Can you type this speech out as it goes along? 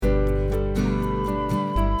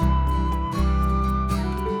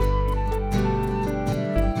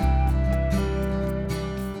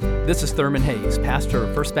This is Thurman Hayes, pastor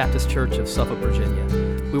of First Baptist Church of Suffolk, Virginia.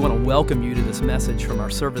 We want to welcome you to this message from our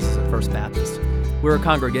services at First Baptist. We're a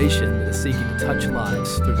congregation that is seeking to touch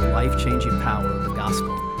lives through the life-changing power of the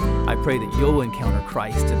gospel. I pray that you'll encounter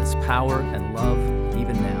Christ in his power and love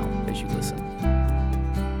even now as you listen.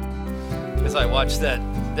 As I watched that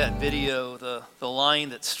video, the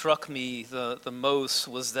line that struck me the most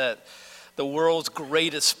was that the world's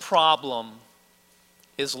greatest problem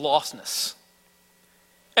is lostness.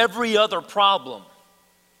 Every other problem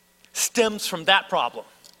stems from that problem,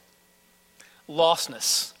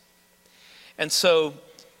 lostness. And so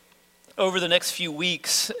over the next few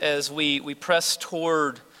weeks, as we press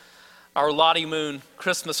toward our Lottie Moon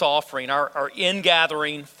Christmas offering, our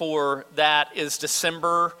in-gathering for that is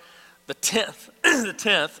December the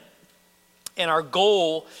 10th, and our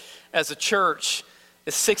goal as a church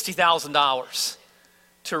is $60,000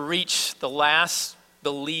 to reach the last,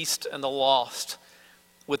 the least, and the lost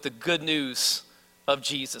with the good news of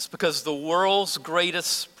Jesus. Because the world's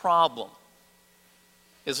greatest problem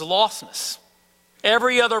is lostness.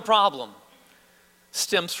 Every other problem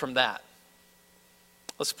stems from that.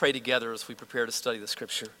 Let's pray together as we prepare to study the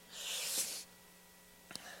scripture.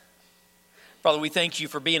 Father, we thank you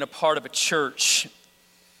for being a part of a church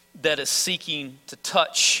that is seeking to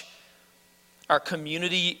touch our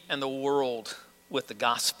community and the world with the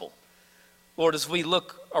gospel. Lord, as we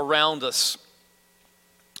look around us,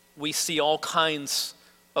 we see all kinds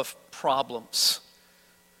of problems.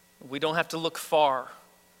 We don't have to look far.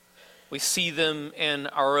 We see them in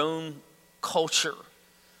our own culture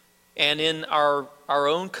and in our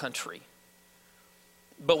own country.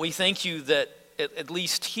 But we thank you that at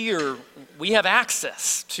least here we have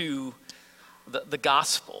access to the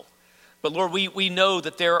gospel. But Lord, we know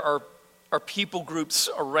that there are people groups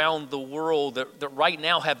around the world that right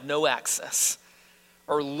now have no access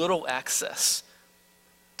or little access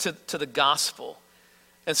to the gospel.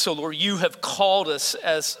 And so, Lord, you have called us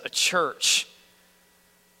as a church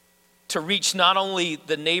to reach not only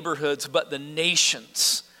the neighborhoods, but the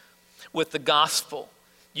nations with the gospel.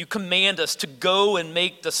 You command us to go and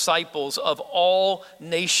make disciples of all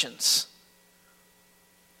nations.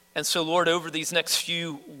 And so, Lord, over these next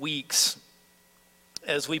few weeks,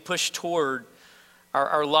 as we push toward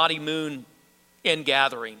our Lottie Moon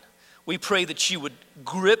in-gathering, we pray that you would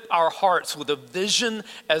grip our hearts with a vision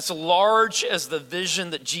as large as the vision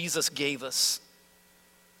that Jesus gave us,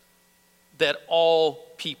 that all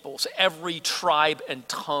peoples, every tribe and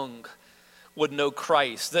tongue would know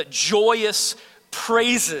Christ, that joyous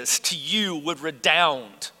praises to you would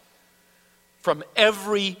redound from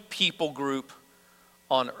every people group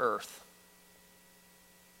on earth.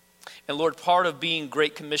 And Lord, part of being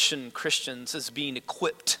Great Commission Christians is being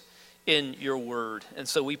equipped in your word. And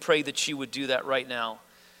so we pray that you would do that right now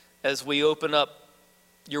as we open up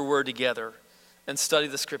your word together and study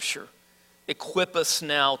the scripture. Equip us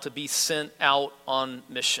now to be sent out on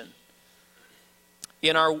mission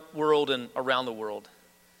in our world and around the world.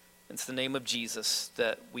 It's the name of Jesus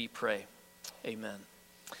that we pray. Amen.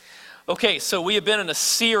 Okay, so we have been in a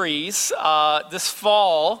series this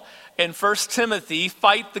fall in 1 Timothy,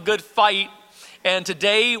 Fight the Good Fight. And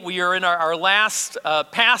today we are in our last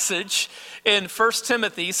passage in 1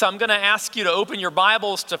 Timothy. So I'm going to ask you to open your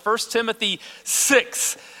Bibles to 1 Timothy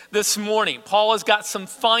 6 this morning. Paul has got some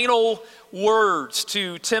final words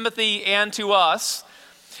to Timothy and to us.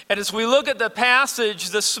 And as we look at the passage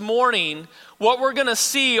this morning, what we're going to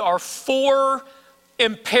see are 4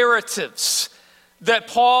 imperatives that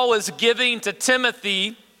Paul is giving to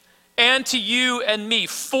Timothy and to you and me.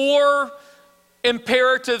 4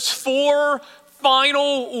 imperatives, 4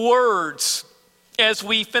 final words as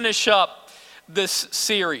we finish up this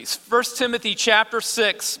series. 1 Timothy chapter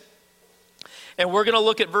 6, and we're going to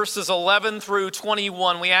look at verses 11 through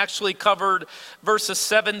 21. We actually covered verses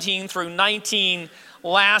 17 through 19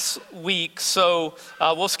 last week, so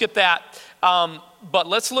we'll skip that. But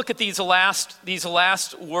let's look at these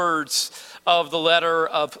last words of the letter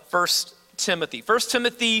of 1 Timothy. 1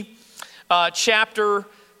 Timothy chapter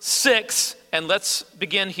 6, and let's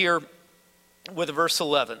begin here with verse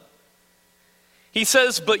 11. He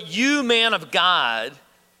says, "But you, man of God,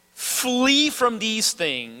 flee from these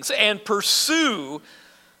things and pursue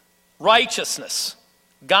righteousness,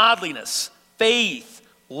 godliness, faith,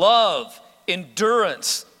 love,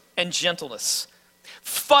 endurance, and gentleness.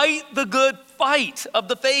 Fight the good fight of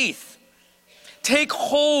the faith. Take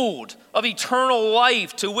hold of eternal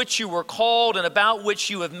life to which you were called and about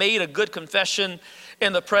which you have made a good confession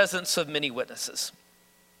in the presence of many witnesses.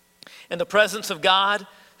 In the presence of God,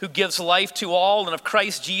 who gives life to all, and of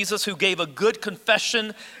Christ Jesus, who gave a good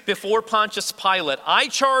confession before Pontius Pilate, I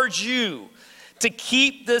charge you to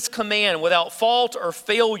keep this command without fault or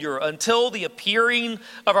failure until the appearing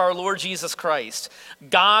of our Lord Jesus Christ.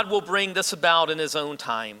 God will bring this about in his own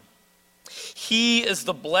time. He is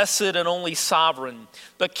the blessed and only sovereign,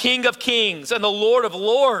 the King of kings and the Lord of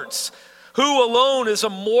lords, who alone is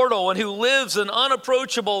immortal and who lives in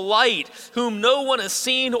unapproachable light, whom no one has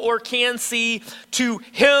seen or can see. To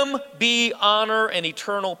him be honor and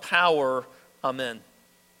eternal power. Amen.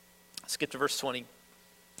 Skip to verse 20.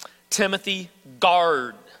 Timothy,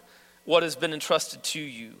 guard what has been entrusted to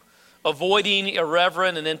you, avoiding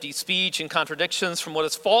irreverent and empty speech and contradictions from what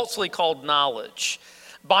is falsely called knowledge.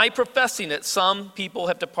 By professing it, some people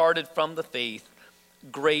have departed from the faith.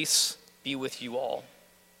 Grace be with you all.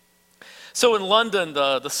 So in London,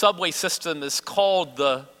 the subway system is called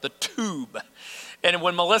the Tube. And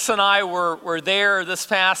when Melissa and I were there this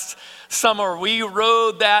past summer, we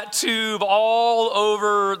rode that tube all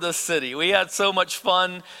over the city. We had so much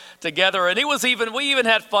fun together. And we even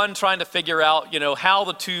had fun trying to figure out, how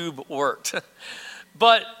the tube worked.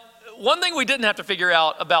 But one thing we didn't have to figure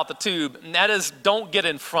out about the tube, and that is don't get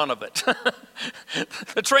in front of it.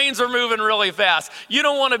 The trains are moving really fast. You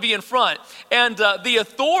don't want to be in front. And the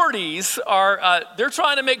authorities they're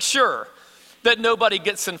trying to make sure that nobody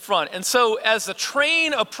gets in front. And so as the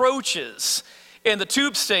train approaches in the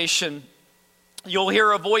tube station, you'll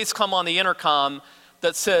hear a voice come on the intercom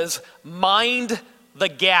that says, "Mind the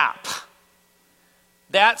gap."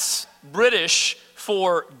 That's British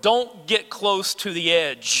for don't get close to the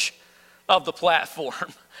edge of the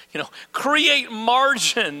platform. Create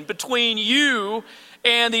margin between you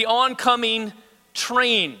and the oncoming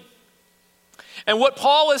train. And what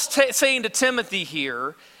Paul is saying to Timothy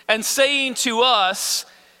here and saying to us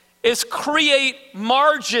is create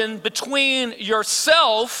margin between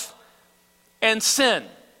yourself and sin.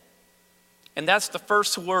 And that's the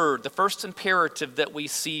first word, the first imperative that we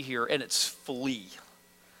see here, and it's flee.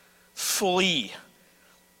 Flee.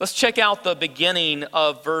 Let's check out the beginning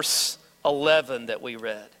of verse 11 that we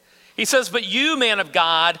read. He says, "But you, man of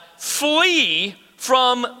God, flee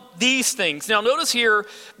from these things." Now notice here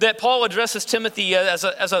that Paul addresses Timothy as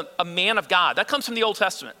a man of God. That comes from the Old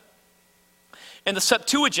Testament. In the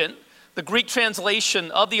Septuagint, the Greek translation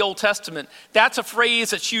of the Old Testament, that's a phrase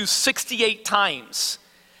that's used 68 times.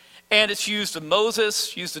 And it's used of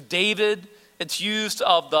Moses, used of David, it's used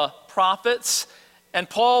of the prophets. And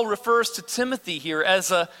Paul refers to Timothy here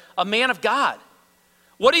as a man of God.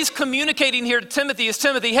 What he's communicating here to Timothy is,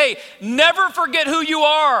 Timothy, hey, never forget who you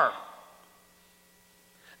are.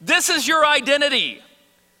 This is your identity.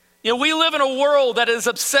 We live in a world that is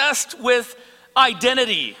obsessed with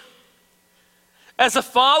identity. As a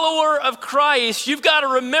follower of Christ, you've got to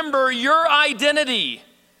remember your identity.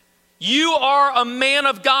 You are a man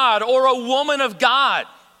of God or a woman of God.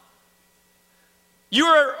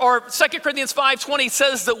 Or 2 Corinthians 5:20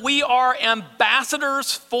 says that we are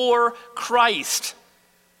ambassadors for Christ.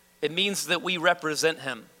 It means that we represent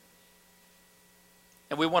him.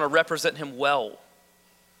 And we want to represent him well.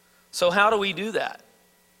 So how do we do that?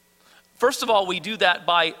 First of all, we do that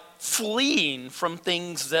by fleeing from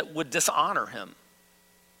things that would dishonor him.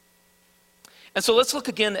 And so let's look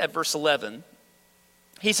again at verse 11.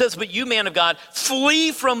 He says, "But you, man of God,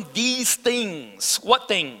 flee from these things." What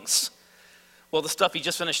things? Well, the stuff he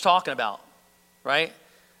just finished talking about, right?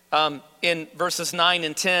 In verses 9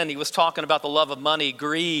 and 10, he was talking about the love of money,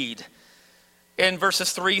 greed. In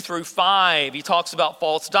verses 3 through 5, he talks about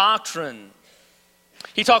false doctrine.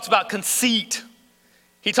 He talks about conceit.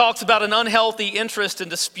 He talks about an unhealthy interest in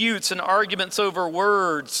disputes and arguments over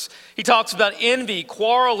words. He talks about envy,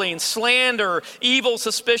 quarreling, slander, evil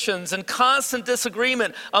suspicions, and constant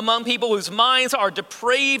disagreement among people whose minds are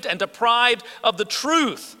depraved and deprived of the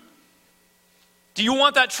truth. Do you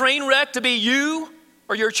want that train wreck to be you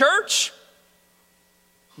or your church?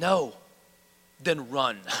 No. Then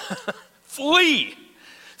run. Flee.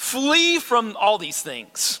 Flee from all these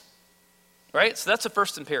things. Right? So that's the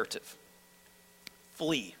first imperative.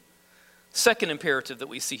 Flee. Second imperative that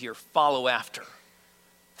we see here, follow after.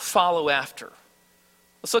 Follow after.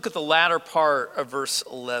 Let's look at the latter part of verse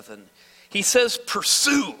 11. He says,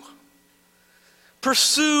 pursue.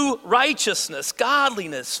 Pursue righteousness,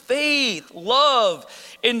 godliness, faith, love,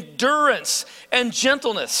 endurance, and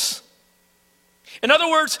gentleness. In other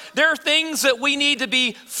words, there are things that we need to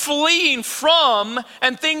be fleeing from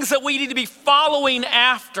and things that we need to be following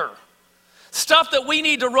after. Stuff that we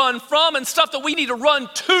need to run from and stuff that we need to run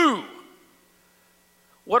to.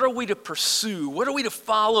 What are we to pursue? What are we to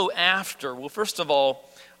follow after? Well, first of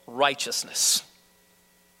all, righteousness.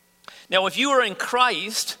 Now, if you are in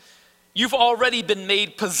Christ, you've already been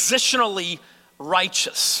made positionally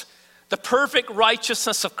righteous. The perfect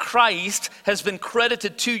righteousness of Christ has been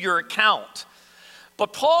credited to your account.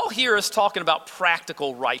 But Paul here is talking about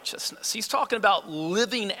practical righteousness. He's talking about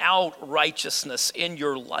living out righteousness in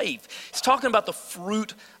your life. He's talking about the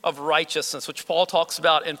fruit of righteousness, which Paul talks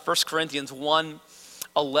about in 1 Corinthians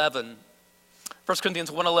 1:11. 1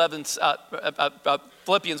 Corinthians 1:11,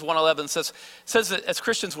 Philippians 1:11 says that as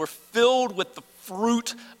Christians we're filled with the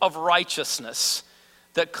fruit of righteousness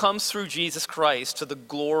that comes through Jesus Christ to the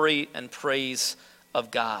glory and praise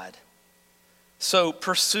of God. So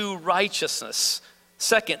pursue righteousness.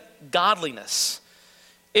 Second, godliness.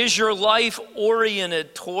 Is your life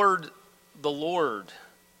oriented toward the Lord?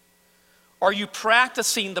 Are you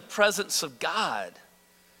practicing the presence of God?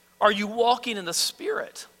 Are you walking in the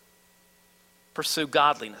Spirit? Pursue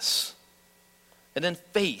godliness. And then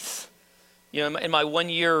faith. You know, in my 1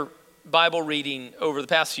 year Bible reading over the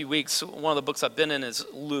past few weeks, one of the books I've been in is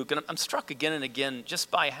Luke. And I'm struck again and again just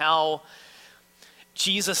by how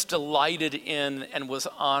Jesus delighted in and was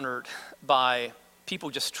honored by people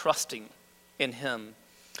just trusting in him.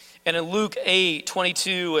 And in Luke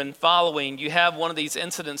 8:22 and following, you have one of these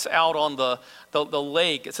incidents out on the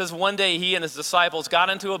lake. It says one day he and his disciples got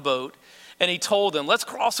into a boat and he told them, let's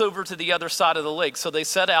cross over to the other side of the lake. So they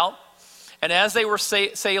set out, and as they were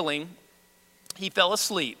sailing, he fell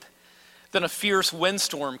asleep. Then a fierce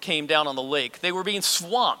windstorm came down on the lake. They were being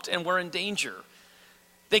swamped and were in danger.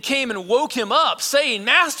 They came and woke him up, saying,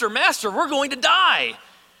 Master, Master, we're going to die.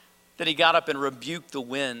 Then he got up and rebuked the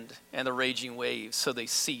wind and the raging waves. So they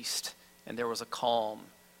ceased, and there was a calm.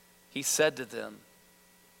 He said to them,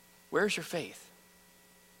 where's your faith?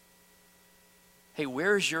 Hey,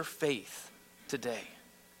 where's your faith today?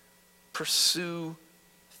 Pursue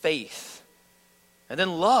faith. And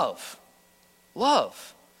then love.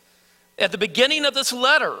 Love. At the beginning of this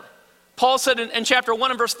letter, Paul said in chapter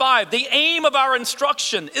 1 and verse 5, the aim of our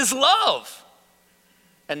instruction is love.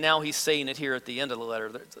 And now he's saying it here at the end of the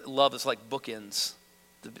letter. Love is like bookends,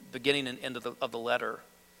 the beginning and end of the letter.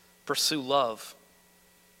 Pursue love.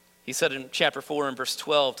 He said in chapter 4 and verse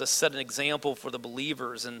 12 to set an example for the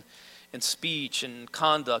believers in speech and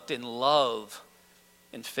conduct, in love,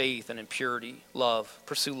 in faith, and in purity. Love.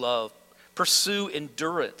 Pursue love. Pursue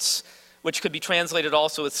endurance, which could be translated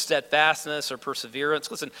also as steadfastness or perseverance.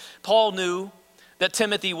 Listen, Paul knew that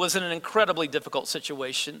Timothy was in an incredibly difficult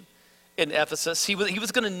situation in Ephesus. He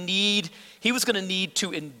was going to need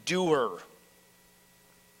to endure.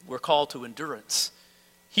 We're called to endurance.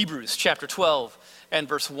 Hebrews chapter 12 and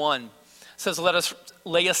verse 1 says, let us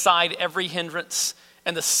lay aside every hindrance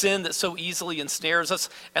and the sin that so easily ensnares us,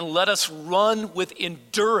 and let us run with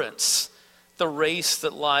endurance the race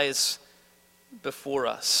that lies before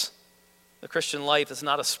us. The Christian life is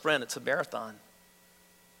not a sprint, it's a marathon.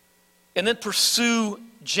 And then pursue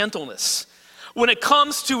gentleness. When it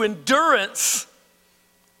comes to endurance,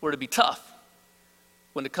 we're to be tough.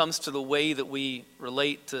 When it comes to the way that we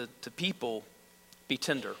relate to people, be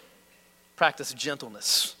tender. Practice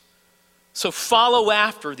gentleness. So follow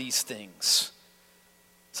after these things.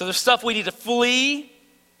 So there's stuff we need to flee,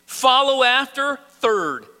 follow after.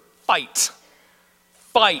 Third, fight.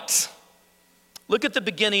 Fight. Look at the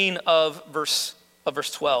beginning of verse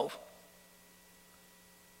 12.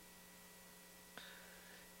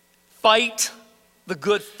 Fight the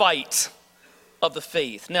good fight of the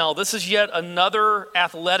faith. Now, this is yet another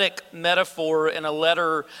athletic metaphor in a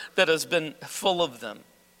letter that has been full of them.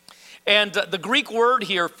 And the Greek word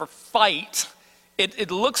here for fight,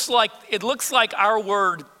 it looks like our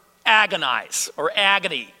word agonize or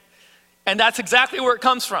agony. And that's exactly where it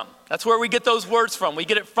comes from. That's where we get those words from. We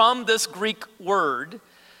get it from this Greek word,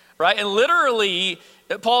 right? And literally,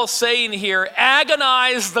 Paul's saying here,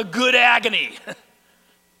 agonize the good agony.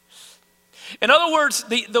 In other words,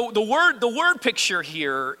 the word picture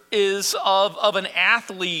here is of an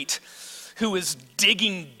athlete who is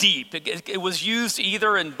digging deep. It was used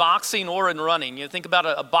either in boxing or in running. You think about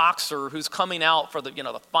a boxer who's coming out for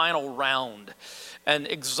the final round and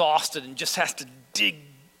exhausted and just has to dig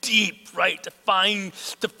deep, right, to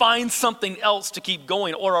find something else to keep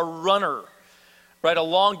going. Or a runner, right, a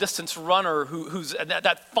long distance runner who's at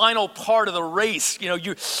that final part of the race. You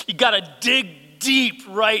got to dig deep,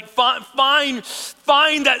 right? Find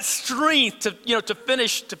that strength to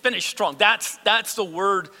finish strong. That's the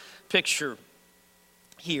word picture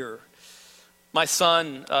here. My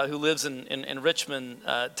son, who lives in Richmond,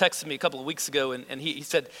 texted me a couple of weeks ago, and he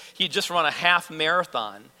said he had just run a half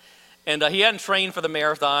marathon. And he hadn't trained for the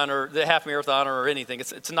marathon or the half marathon or anything.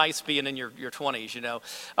 It's nice being in your 20s, you know.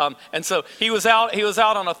 And so he was out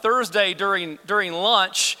on a Thursday during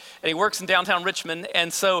lunch, and he works in downtown Richmond.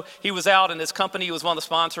 And so he was out, and his company was one of the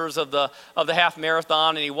sponsors of the half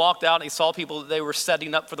marathon. And he walked out, and he saw people that they were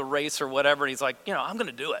setting up for the race or whatever. And he's like, you know, I'm going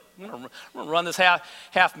to do it. I'm going to run this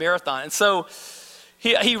half marathon. And so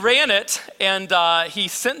he ran it, and he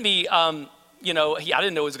sent me. You know, I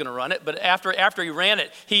didn't know he was going to run it, but after he ran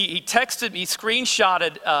it, he texted me,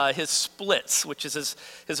 screenshotted his splits, which is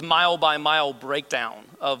his mile by mile breakdown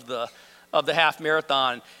of the half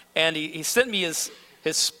marathon, and he sent me his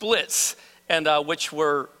splits, and which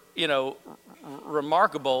were, you know,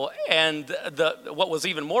 remarkable. And what was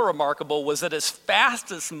even more remarkable was that his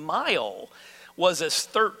fastest mile was his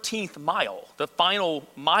 13th mile, the final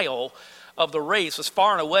mile of the race was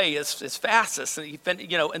far and away his fastest, and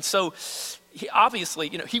and so. He obviously,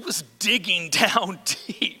 you know, he was digging down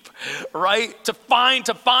deep, right, to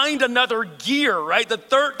find another gear, right,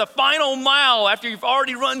 the final mile after you've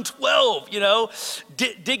already run 12, you know,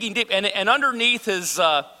 digging deep, and underneath his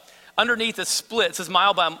splits, his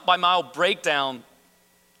mile by mile breakdown,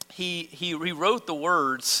 he wrote the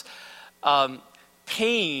words,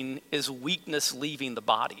 "Pain is weakness leaving the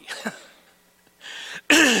body."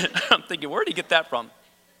 I'm thinking, where did he get that from?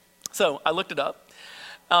 So I looked it up.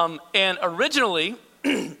 And originally,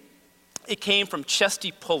 it came from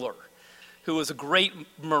Chesty Puller, who was a great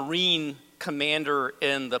Marine commander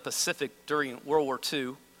in the Pacific during World War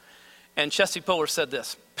II. And Chesty Puller said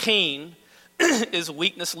this: pain is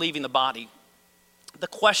weakness leaving the body. The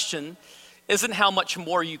question isn't how much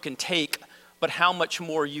more you can take, but how much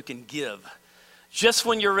more you can give. Just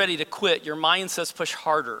when you're ready to quit, your mind says push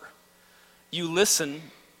harder. You listen,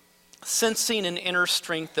 sensing an inner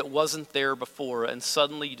strength that wasn't there before, and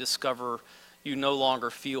suddenly you discover you no longer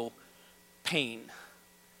feel pain.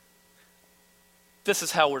 This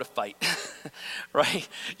is how we're to fight, right?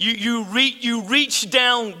 You reach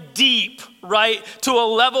down deep, right, to a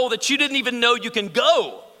level that you didn't even know you can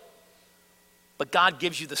go. But God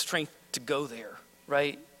gives you the strength to go there,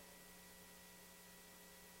 right?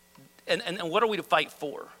 And what are we to fight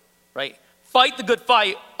for, right? Fight the good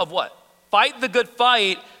fight of what? Fight the good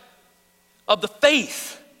fight of the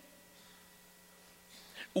faith.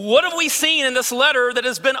 What have we seen in this letter that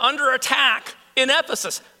has been under attack in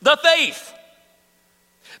Ephesus? The faith.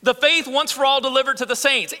 The faith once for all delivered to the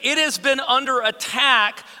saints. It has been under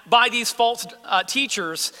attack by these false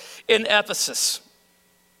teachers in Ephesus.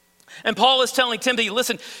 And Paul is telling Timothy,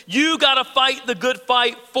 listen, you got to fight the good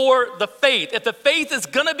fight for the faith. If the faith is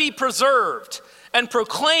going to be preserved and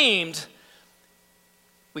proclaimed,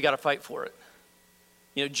 we got to fight for it.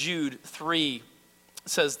 You know, Jude 3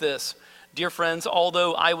 says this: dear friends,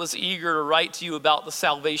 although I was eager to write to you about the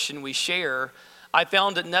salvation we share, I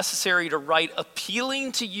found it necessary to write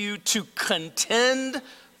appealing to you to contend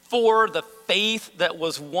for the faith that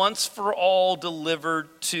was once for all delivered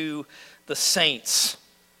to the saints.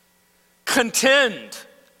 Contend,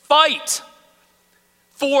 fight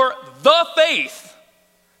for the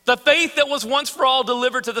faith that was once for all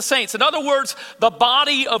delivered to the saints. In other words, the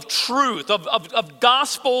body of truth, of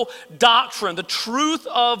gospel doctrine, the truth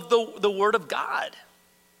of the Word of God.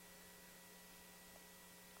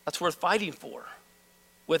 That's worth fighting for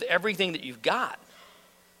with everything that you've got.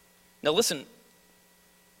 Now listen,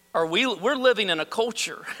 we're living in a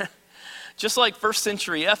culture just like first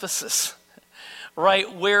century Ephesus,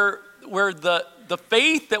 right, where the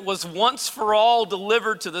faith that was once for all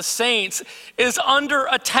delivered to the saints is under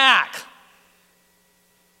attack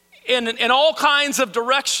in all kinds of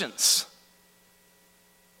directions.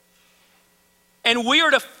 And we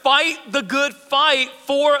are to fight the good fight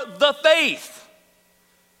for the faith.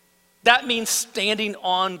 That means standing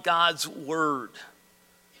on God's word,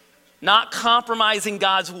 not compromising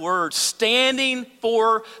God's word, standing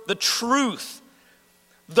for the truth.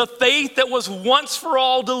 The faith that was once for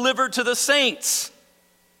all delivered to the saints.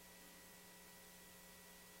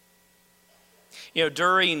 You know,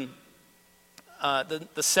 during the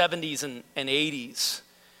 70s and 80s,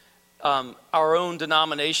 our own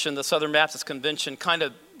denomination, the Southern Baptist Convention, kind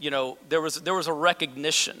of, you know, there was a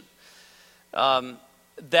recognition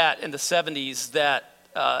that in the 70s that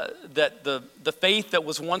the faith that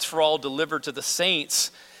was once for all delivered to the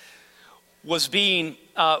saints was being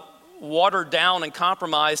watered down and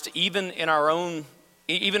compromised even in our own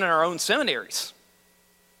seminaries,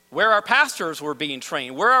 where our pastors were being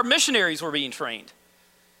trained, where our missionaries were being trained.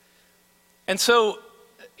 And so,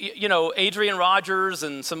 you know, Adrian Rogers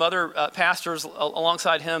and some other pastors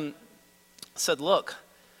alongside him said, look,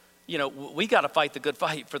 you know, we got to fight the good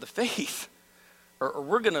fight for the faith, or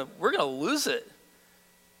we're gonna lose it.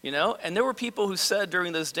 And there were people who said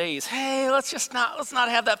during those days, hey, let's not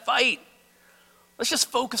have that fight. Let's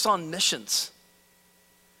just focus on missions.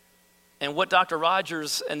 And what Dr.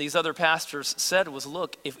 Rogers and these other pastors said was,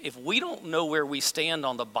 look, if we don't know where we stand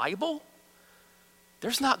on the Bible,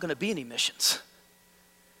 there's not going to be any missions.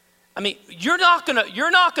 I mean, you're not going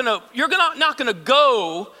to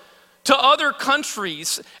go to other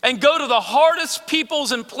countries and go to the hardest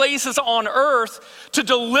peoples and places on earth to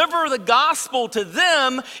deliver the gospel to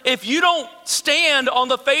them if you don't stand on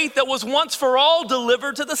the faith that was once for all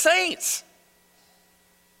delivered to the saints.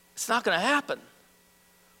 It's not going to happen,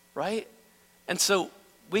 right? And so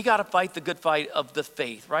we got to fight the good fight of the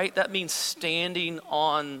faith, right? That means standing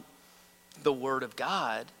on the word of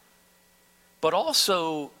God, but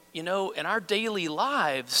also, in our daily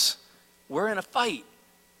lives, we're in a fight.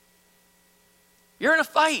 You're in a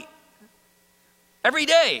fight every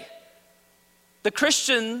day. The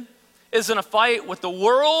Christian is in a fight with the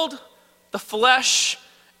world, the flesh,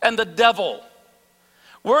 and the devil.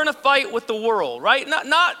 We're in a fight with the world, right?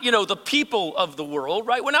 Not the people of the world,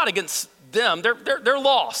 right? We're not against them. They're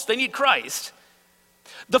lost. They need Christ.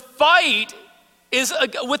 The fight is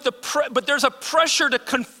but there's a pressure to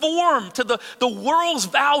conform to the world's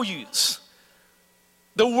values.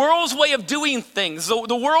 The world's way of doing things,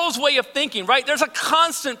 the world's way of thinking, right? There's a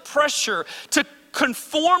constant pressure to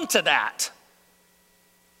conform to that.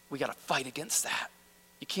 We got to fight against that.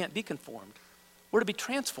 You can't be conformed. We're to be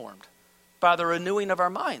transformed by the renewing of our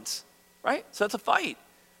minds, right? So that's a fight.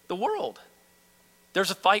 The world.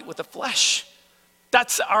 There's a fight with the flesh.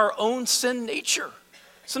 That's our own sin nature.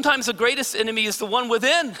 Sometimes the greatest enemy is the one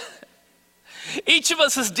within. Each of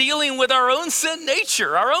us is dealing with our own sin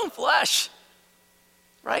nature, our own flesh.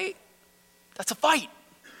 Right? That's a fight.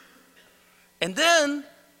 And then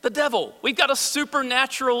the devil. We've got a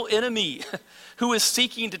supernatural enemy who is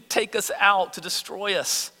seeking to take us out, to destroy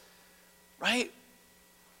us. Right?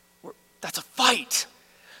 That's a fight.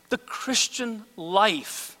 The Christian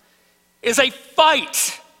life is a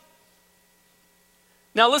fight.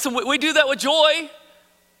 Now listen, we do that with joy,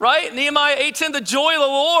 right? Nehemiah 8:10, the joy of the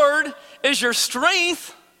Lord is your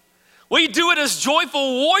strength. We do it as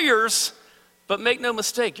joyful warriors. But make no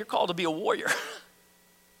mistake, you're called to be a warrior.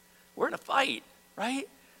 We're in a fight, right?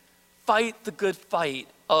 Fight the good fight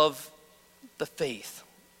of the faith.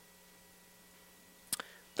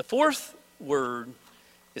 The fourth word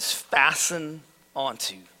is fasten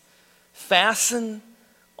onto. Fasten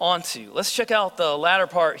onto. Let's check out the latter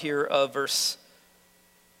part here of verse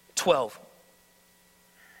 12.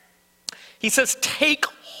 He says, take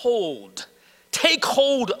hold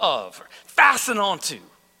of, fasten onto,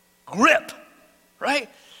 grip. Right?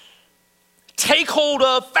 Take hold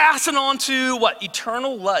of, fasten onto what?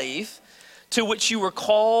 Eternal life, to which you were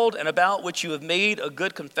called and about which you have made a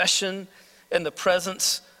good confession in the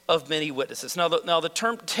presence of many witnesses. Now the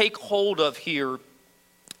term take hold of here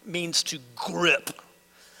means to grip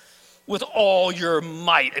with all your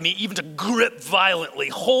might. I mean, even to grip violently.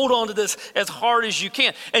 Hold on to this as hard as you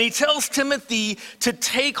can. And he tells Timothy to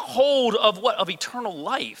take hold of what? Of eternal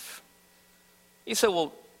life. He said,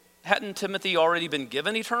 well, hadn't Timothy already been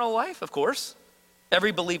given eternal life? Of course.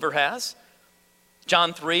 Every believer has.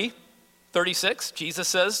 John 3:36, Jesus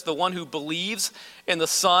says, the one who believes in the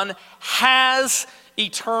Son has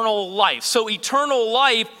eternal life. So eternal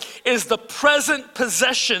life is the present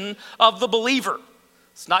possession of the believer.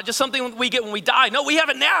 It's not just something we get when we die. No, we have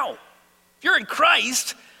it now. If you're in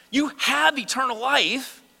Christ, you have eternal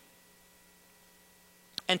life.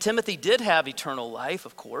 And Timothy did have eternal life,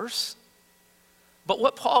 of course. But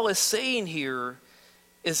what Paul is saying here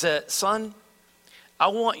is that, son, I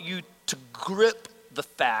want you to grip the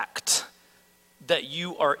fact that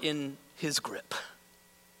you are in his grip.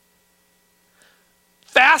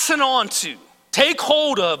 Fasten onto, take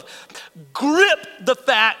hold of, grip the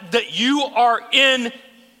fact that you are in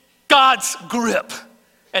God's grip,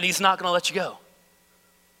 and he's not going to let you go.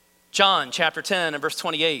 John chapter 10 and verse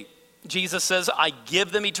 28. Jesus says, I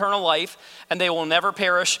give them eternal life, and they will never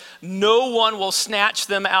perish. No one will snatch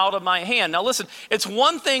them out of my hand. Now listen, it's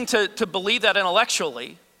one thing to believe that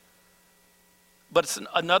intellectually, but it's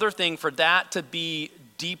another thing for that to be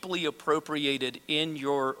deeply appropriated in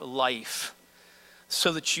your life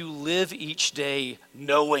so that you live each day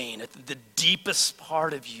knowing at the deepest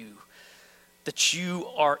part of you that you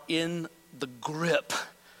are in the grip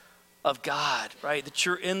of God, right? That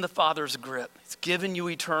you're in the Father's grip. It's given you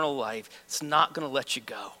eternal life. It's not going to let you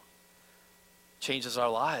go. Changes our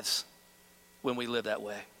lives when we live that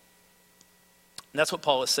way. And that's what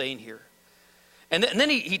Paul is saying here. And then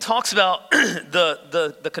he talks about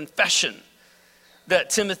the confession that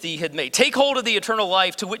Timothy had made. Take hold of the eternal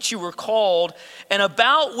life to which you were called and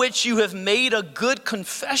about which you have made a good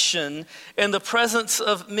confession in the presence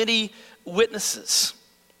of many witnesses.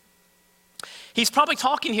 He's probably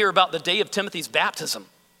talking here about the day of Timothy's baptism,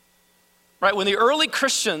 right? When the early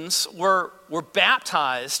Christians were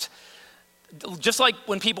baptized, just like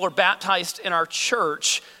when people are baptized in our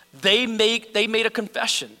church, they made a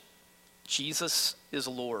confession. Jesus is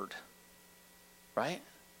Lord, right?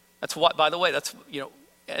 That's what, by the way, that's,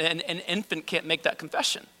 an infant can't make that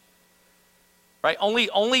confession, right?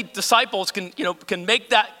 Only disciples can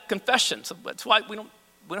make that confession. So that's why we don't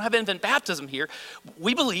have infant baptism here.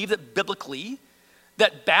 We believe that biblically,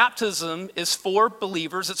 that baptism is for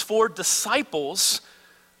believers, it's for disciples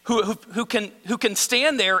who can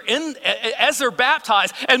stand there as they're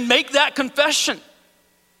baptized and make that confession.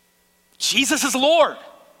 Jesus is Lord.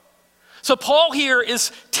 So Paul here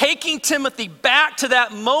is taking Timothy back to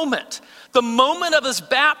that moment, the moment of his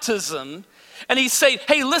baptism, and he's saying,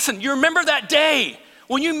 hey, listen, you remember that day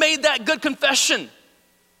when you made that good confession?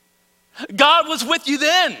 God was with you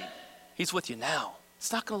then. He's with you now.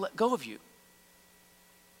 It's not going to let go of you.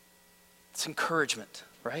 It's encouragement,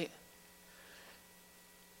 right?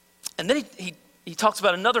 And then he talks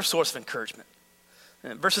about another source of encouragement.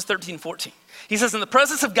 Verses 13 and 14. He says, in the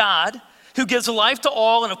presence of God, who gives life to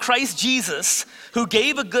all, and of Christ Jesus, who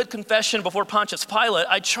gave a good confession before Pontius Pilate,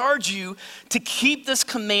 I charge you to keep this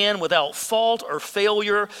command without fault or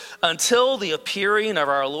failure until the appearing of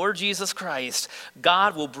our Lord Jesus Christ.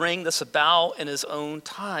 God will bring this about in his own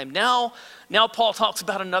time. Now Paul talks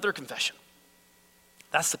about another confession.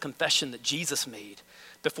 That's the confession that Jesus made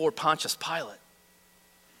before Pontius Pilate,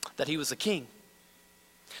 that he was a king.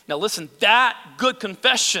 Now listen, that good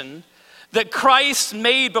confession that Christ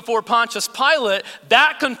made before Pontius Pilate,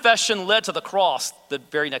 that confession led to the cross the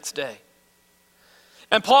very next day.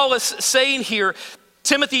 And Paul is saying here,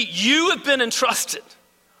 Timothy, you have been entrusted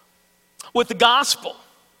with the gospel.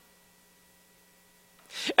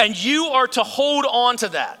 And you are to hold on to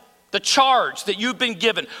that, the charge that you've been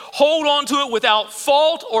given. Hold on to it without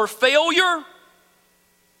fault or failure,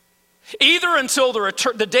 either until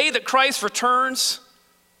the day that Christ returns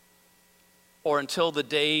or until the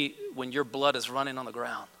day when your blood is running on the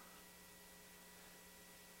ground.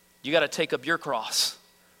 You got to take up your cross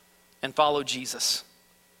and follow Jesus.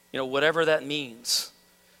 Whatever that means.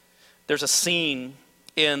 There's a scene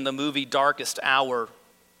in the movie Darkest Hour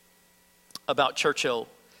about Churchill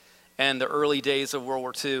and the early days of World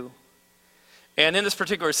War II. And in this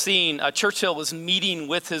particular scene, Churchill was meeting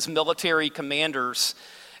with his military commanders,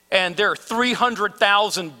 and there are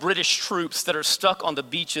 300,000 British troops that are stuck on the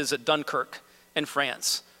beaches at Dunkirk in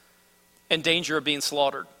France, in danger of being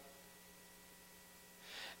slaughtered.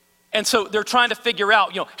 And so they're trying to figure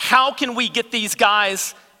out, how can we get these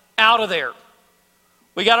guys out of there?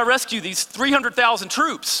 We got to rescue these 300,000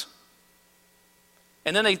 troops.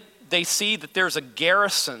 And then they see that there's a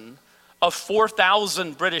garrison of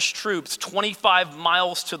 4,000 British troops 25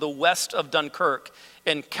 miles to the west of Dunkirk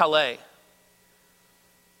in Calais.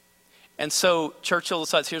 And so Churchill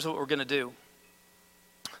decides, here's what we're going to do.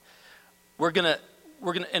 We're going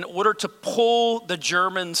to, in order to pull the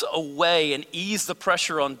Germans away and ease the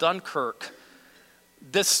pressure on Dunkirk,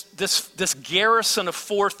 this garrison of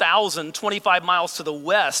 4,000, 25 miles to the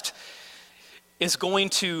west, is going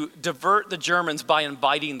to divert the Germans by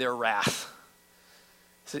inviting their wrath.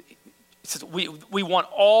 He says, we want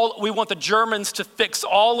the Germans to fix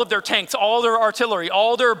all of their tanks, all their artillery,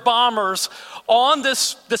 all their bombers on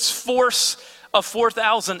this force of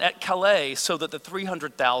 4,000 at Calais so that the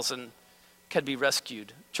 300,000 can be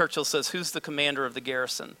rescued. Churchill says, who's the commander of the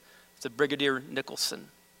garrison? It's a Brigadier Nicholson.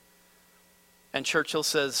 And Churchill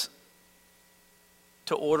says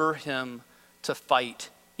to order him to fight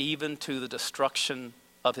even to the destruction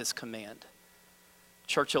of his command.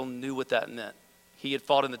 Churchill knew what that meant. He had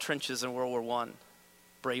fought in the trenches in World War I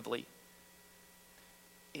bravely.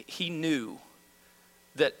 He knew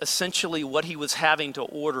that essentially what he was having to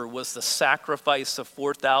order was the sacrifice of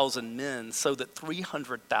 4,000 men so that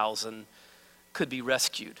 300,000 could be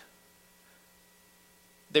rescued.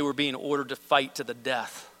 They were being ordered to fight to the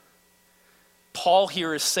death. Paul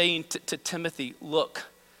here is saying to Timothy, look,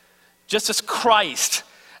 just as Christ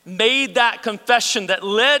made that confession that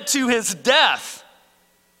led to his death,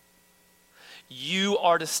 you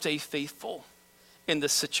are to stay faithful in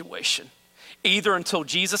this situation, either until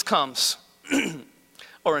Jesus comes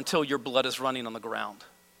or until your blood is running on the ground.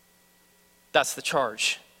 That's the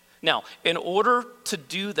charge. Now, in order to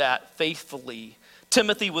do that faithfully,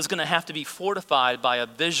 Timothy was going to have to be fortified by a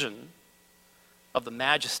vision of the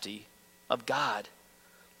majesty of God.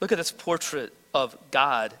 Look at this portrait of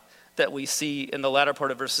God that we see in the latter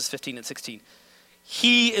part of verses 15 and 16.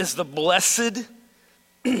 He is the blessed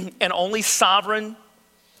and only sovereign,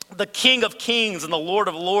 the King of kings and the Lord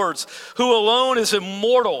of lords, who alone is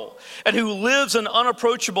immortal and who lives in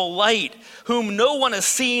unapproachable light, whom no one has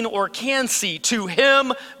seen or can see. To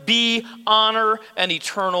him be honor and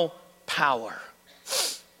eternal power.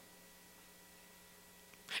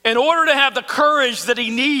 In order to have the courage that he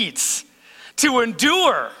needs to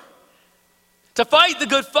endure, to fight the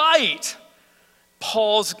good fight,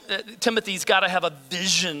 Timothy's got to have a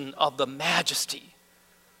vision of the majesty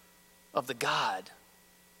of the God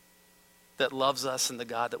that loves us and the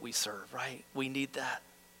God that we serve, right? We need that.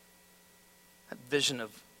 That vision of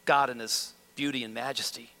God and his beauty and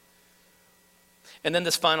majesty. And then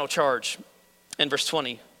this final charge in verse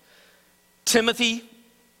 20. Timothy,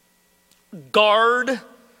 guard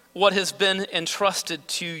what has been entrusted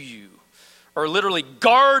to you. Or literally,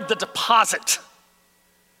 guard the deposit.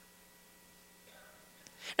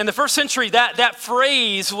 In the first century, that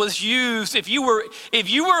phrase was used if you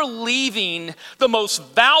were leaving the most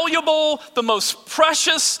valuable, the most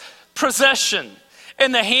precious possession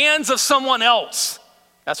in the hands of someone else.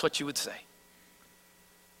 That's what you would say.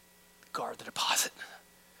 Guard the deposit,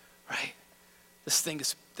 right? This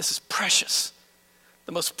is precious.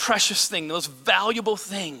 The most precious thing, the most valuable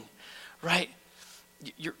thing, right?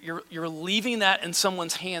 You're leaving that in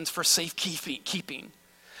someone's hands for safekeeping.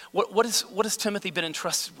 What has Timothy been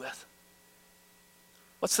entrusted with?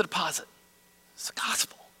 What's the deposit? It's the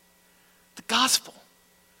gospel. The gospel.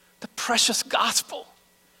 The precious gospel.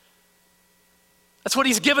 That's what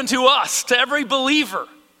he's given to us, to every believer.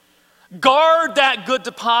 Guard that good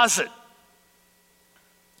deposit.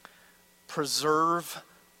 Preserve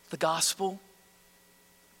the gospel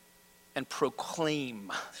and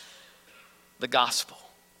proclaim the gospel.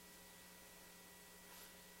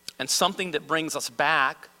 And something that brings us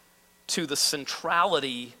back to the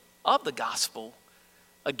centrality of the gospel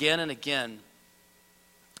again and again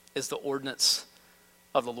is the ordinance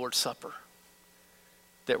of the Lord's Supper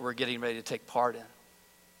that we're getting ready to take part in.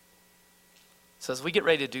 So as we get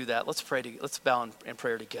ready to do that, let's bow in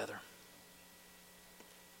prayer together.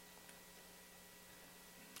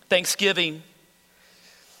 Thanksgiving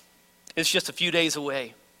is just a few days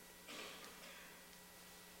away.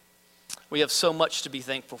 We have so much to be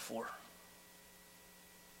thankful for.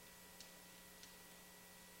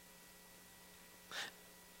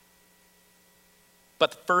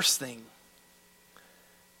 But the first thing,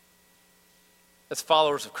 as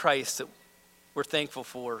followers of Christ, that we're thankful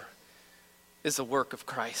for is the work of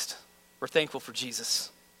Christ. We're thankful for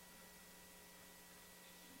Jesus.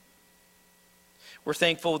 We're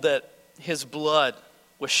thankful that his blood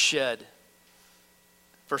was shed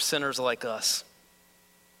for sinners like us.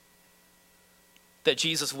 That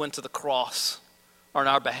Jesus went to the cross on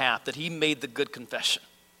our behalf, that he made the good confession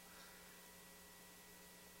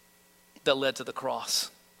that led to the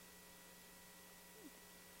cross.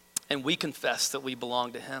 And we confess that we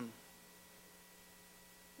belong to him.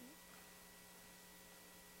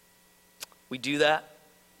 We do that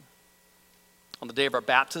on the day of our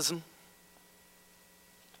baptism.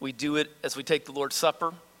 We do it as we take the Lord's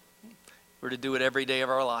Supper. We're to do it every day of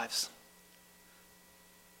our lives.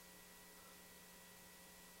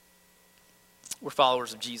 We're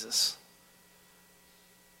followers of Jesus,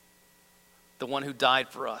 the one who died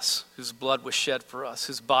for us, whose blood was shed for us,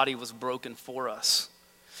 whose body was broken for us.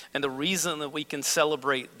 And the reason that we can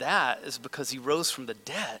celebrate that is because he rose from the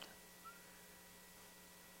dead,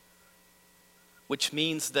 which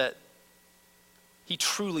means that he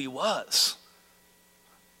truly was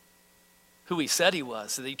who he said he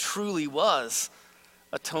was, that he truly was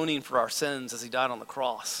atoning for our sins as he died on the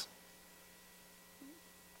cross.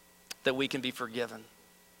 That we can be forgiven,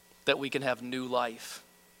 that we can have new life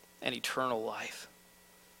and eternal life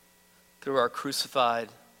through our crucified,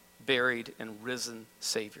 buried, and risen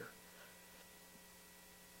Savior.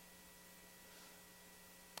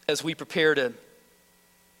 As we prepare to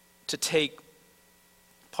take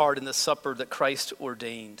part in the supper that Christ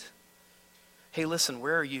ordained, hey, listen,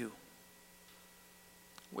 where are you?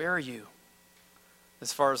 Where are you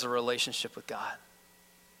as far as a relationship with God?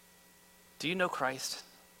 Do you know Christ?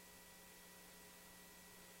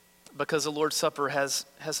 Because the Lord's Supper has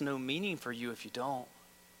no meaning for you if you don't.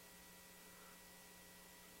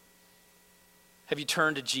 Have you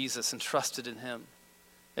turned to Jesus and trusted in him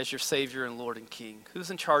as your Savior and Lord and King? Who's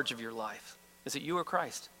in charge of your life? Is it you or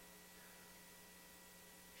Christ?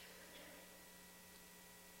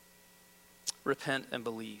 Repent and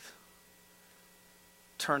believe.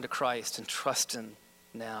 Turn to Christ and trust him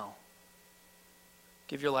now.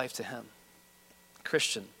 Give your life to him.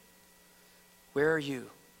 Christian, where are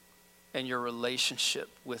you and your relationship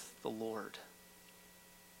with the Lord?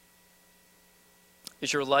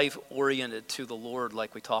 Is your life oriented to the Lord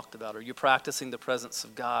like we talked about? Are you practicing the presence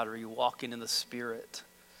of God? Are you walking in the Spirit?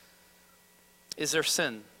 Is there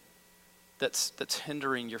sin that's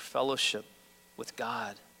hindering your fellowship with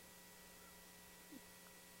God?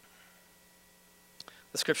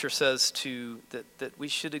 The scripture says that we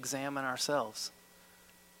should examine ourselves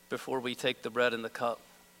before we take the bread and the cup.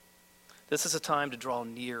 This is a time to draw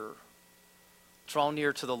near. Draw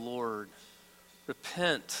near to the Lord.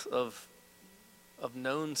 Repent of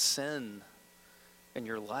known sin in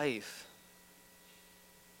your life.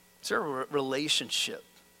 Is there a relationship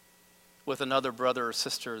with another brother or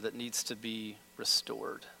sister that needs to be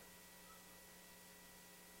restored?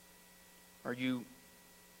 Are you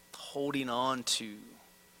holding on to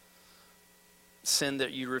sin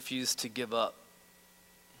that you refuse to give up?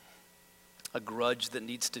 A grudge that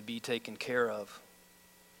needs to be taken care of?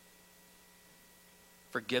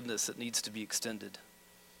 Forgiveness that needs to be extended?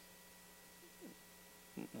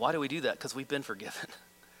 Why do we do that? Because we've been forgiven.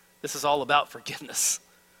 This is all about forgiveness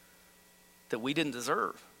that we didn't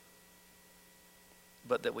deserve,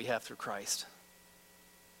 but that we have through Christ.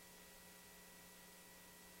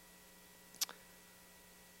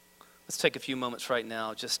 Let's take a few moments right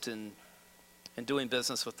now just in doing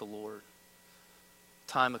business with the Lord.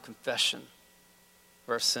 Time of confession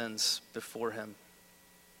of our sins before him.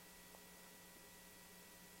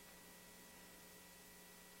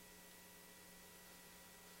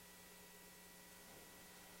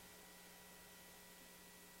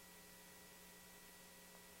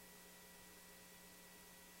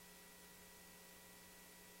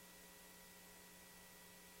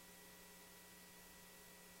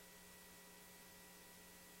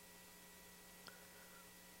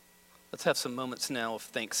 Let's have some moments now of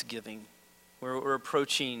thanksgiving. We're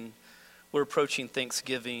approaching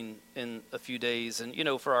Thanksgiving in a few days, and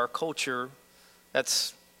for our culture,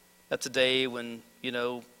 that's a day when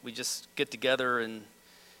we just get together and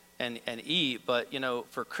eat. But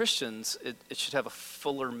for Christians, it should have a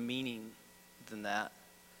fuller meaning than that.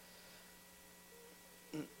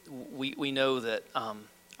 We know that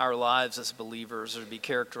our lives as believers are to be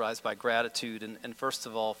characterized by gratitude, and first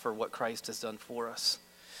of all for what Christ has done for us.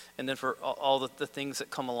 And then for all the things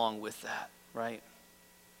that come along with that, right?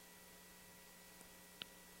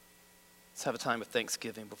 Let's have a time of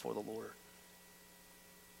thanksgiving before the Lord.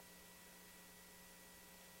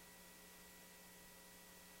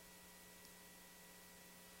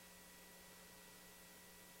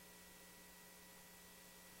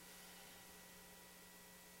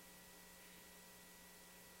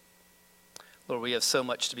 Lord, we have so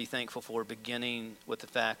much to be thankful for, beginning with the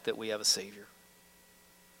fact that we have a Savior.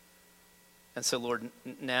 And so, Lord,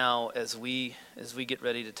 now as we get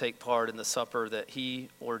ready to take part in the supper that he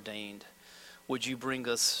ordained, would you bring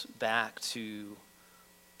us back to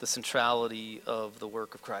the centrality of the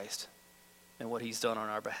work of Christ and what he's done on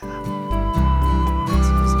our behalf?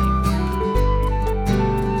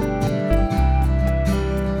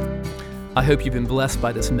 I hope you've been blessed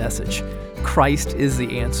by this message. Christ is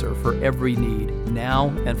the answer for every need, now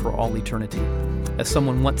and for all eternity. As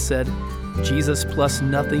someone once said, Jesus plus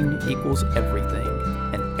nothing equals everything,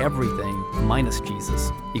 and everything minus Jesus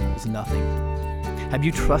equals nothing. Have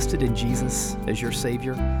you trusted in Jesus as your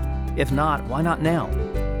Savior? If not, why not now?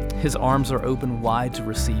 His arms are open wide to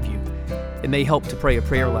receive you. It may help to pray a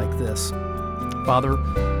prayer like this. Father,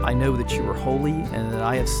 I know that you are holy and that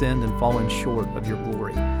I have sinned and fallen short of your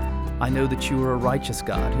glory. I know that you are a righteous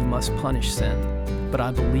God who must punish sin, but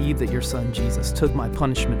I believe that your Son Jesus took my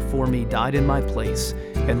punishment for me, died in my place,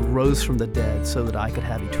 and rose from the dead so that I could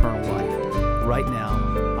have eternal life. Right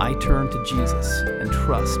now, I turn to Jesus and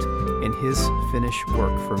trust in his finished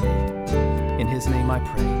work for me. In his name I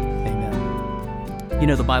pray,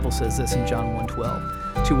 amen. The Bible says this in John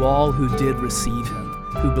 1:12, to all who did receive him,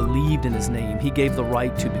 who believed in his name, he gave the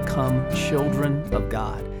right to become children of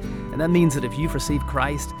God. And that means that if you've received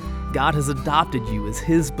Christ, God has adopted you as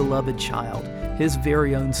his beloved child, his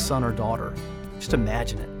very own son or daughter. Just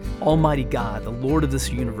imagine it. Almighty God, the Lord of this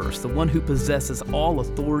universe, the one who possesses all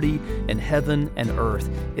authority in heaven and earth,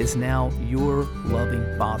 is now your loving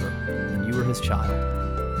Father, and you are his child.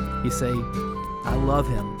 You say, I love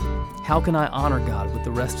him. How can I honor God with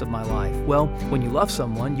the rest of my life? Well, when you love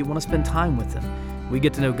someone, you want to spend time with them. We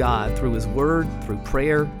get to know God through his word, through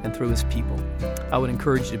prayer, and through his people. I would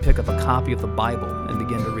encourage you to pick up a copy of the Bible and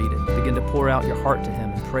begin to read it. Begin to pour out your heart to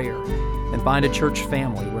him in prayer. And find a church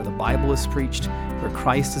family where the Bible is preached, where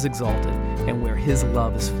Christ is exalted, and where his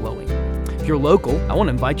love is flowing. If you're local, I want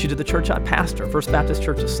to invite you to the church I pastor, First Baptist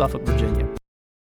Church of Suffolk, Virginia.